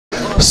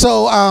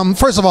So,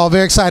 first of all,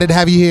 very excited to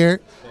have you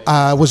here.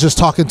 Was just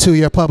talking to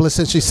your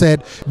publicist. She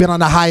said, been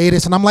on a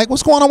hiatus. And I'm like,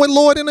 what's going on with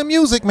Lloyd and the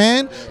music,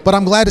 man? But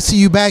I'm glad to see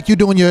you back. You're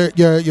doing your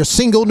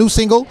new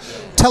single.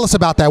 Tell us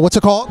about that. What's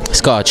it called?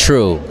 It's called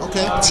True.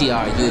 Okay.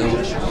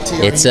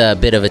 TRU. It's a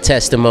bit of a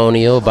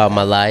testimonial about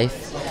my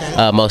life.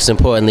 Most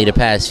importantly, the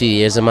past few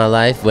years of my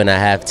life, when I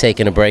have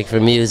taken a break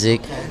from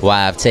music,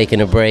 why I've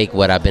taken a break,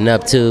 what I've been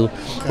up to,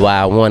 why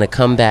I want to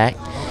come back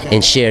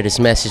and share this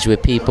message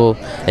with people,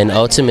 and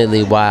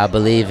ultimately why I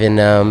believe in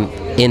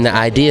the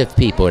idea of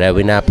people, that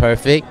we're not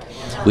perfect,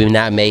 we're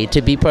not made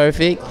to be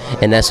perfect,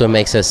 and that's what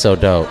makes us so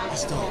dope.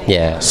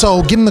 Yeah.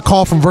 So getting the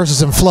call from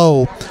Versus and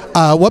Flow,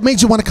 what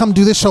made you want to come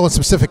do this show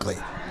specifically?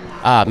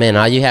 Ah, man,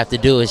 all you have to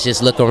do is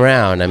just look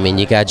around. I mean,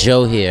 you got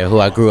Joe here, who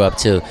I grew up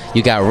to.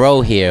 You got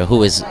Ro here,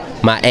 who is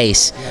my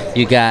ace.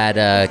 You got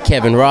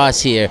Kevin Ross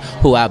here,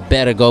 who I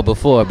better go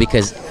before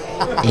because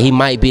he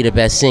might be the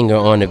best singer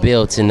on the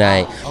bill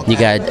tonight. You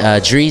got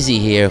Dreezy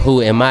here,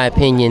 who, in my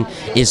opinion,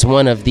 is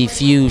one of the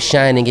few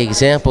shining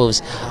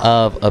examples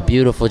of a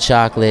beautiful,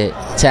 chocolate,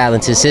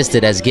 talented sister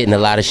that's getting a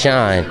lot of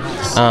shine.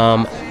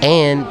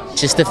 And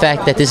just the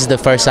fact that this is the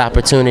first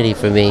opportunity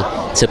for me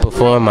to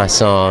perform my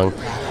song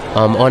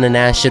on a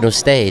national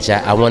stage.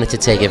 I wanted to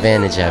take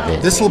advantage of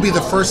it. This will be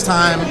the first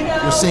time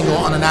you're single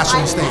on a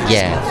national stage.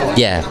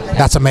 Yeah.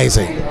 That's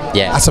amazing.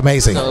 Yeah. That's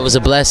amazing. So it was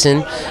a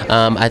blessing.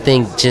 I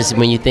think just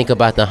when you think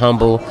about the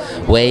humble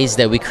ways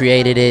that we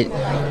created it,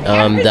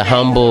 the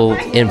humble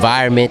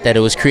environment that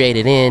it was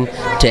created in,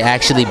 to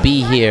actually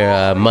be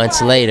here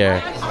months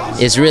later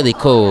is really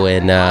cool,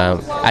 and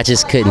I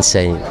just couldn't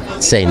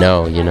say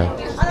no, you know.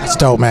 That's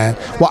dope, man.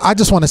 Well, I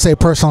just want to say,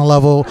 personal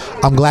level,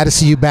 I'm glad to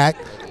see you back.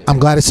 I'm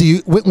glad to see you.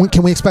 When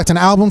can we expect an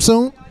album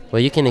soon?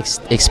 Well, you can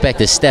expect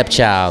a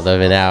stepchild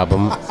of an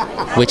album,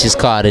 which is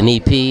called an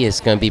EP. It's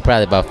going to be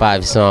probably about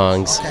 5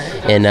 songs,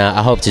 and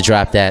I hope to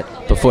drop that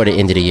before the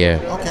end of the year.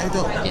 Okay,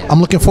 dope. Yeah.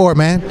 I'm looking forward,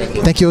 man.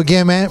 Thank you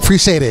again, man.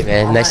 Appreciate it.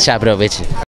 Man, nice chopping up with you.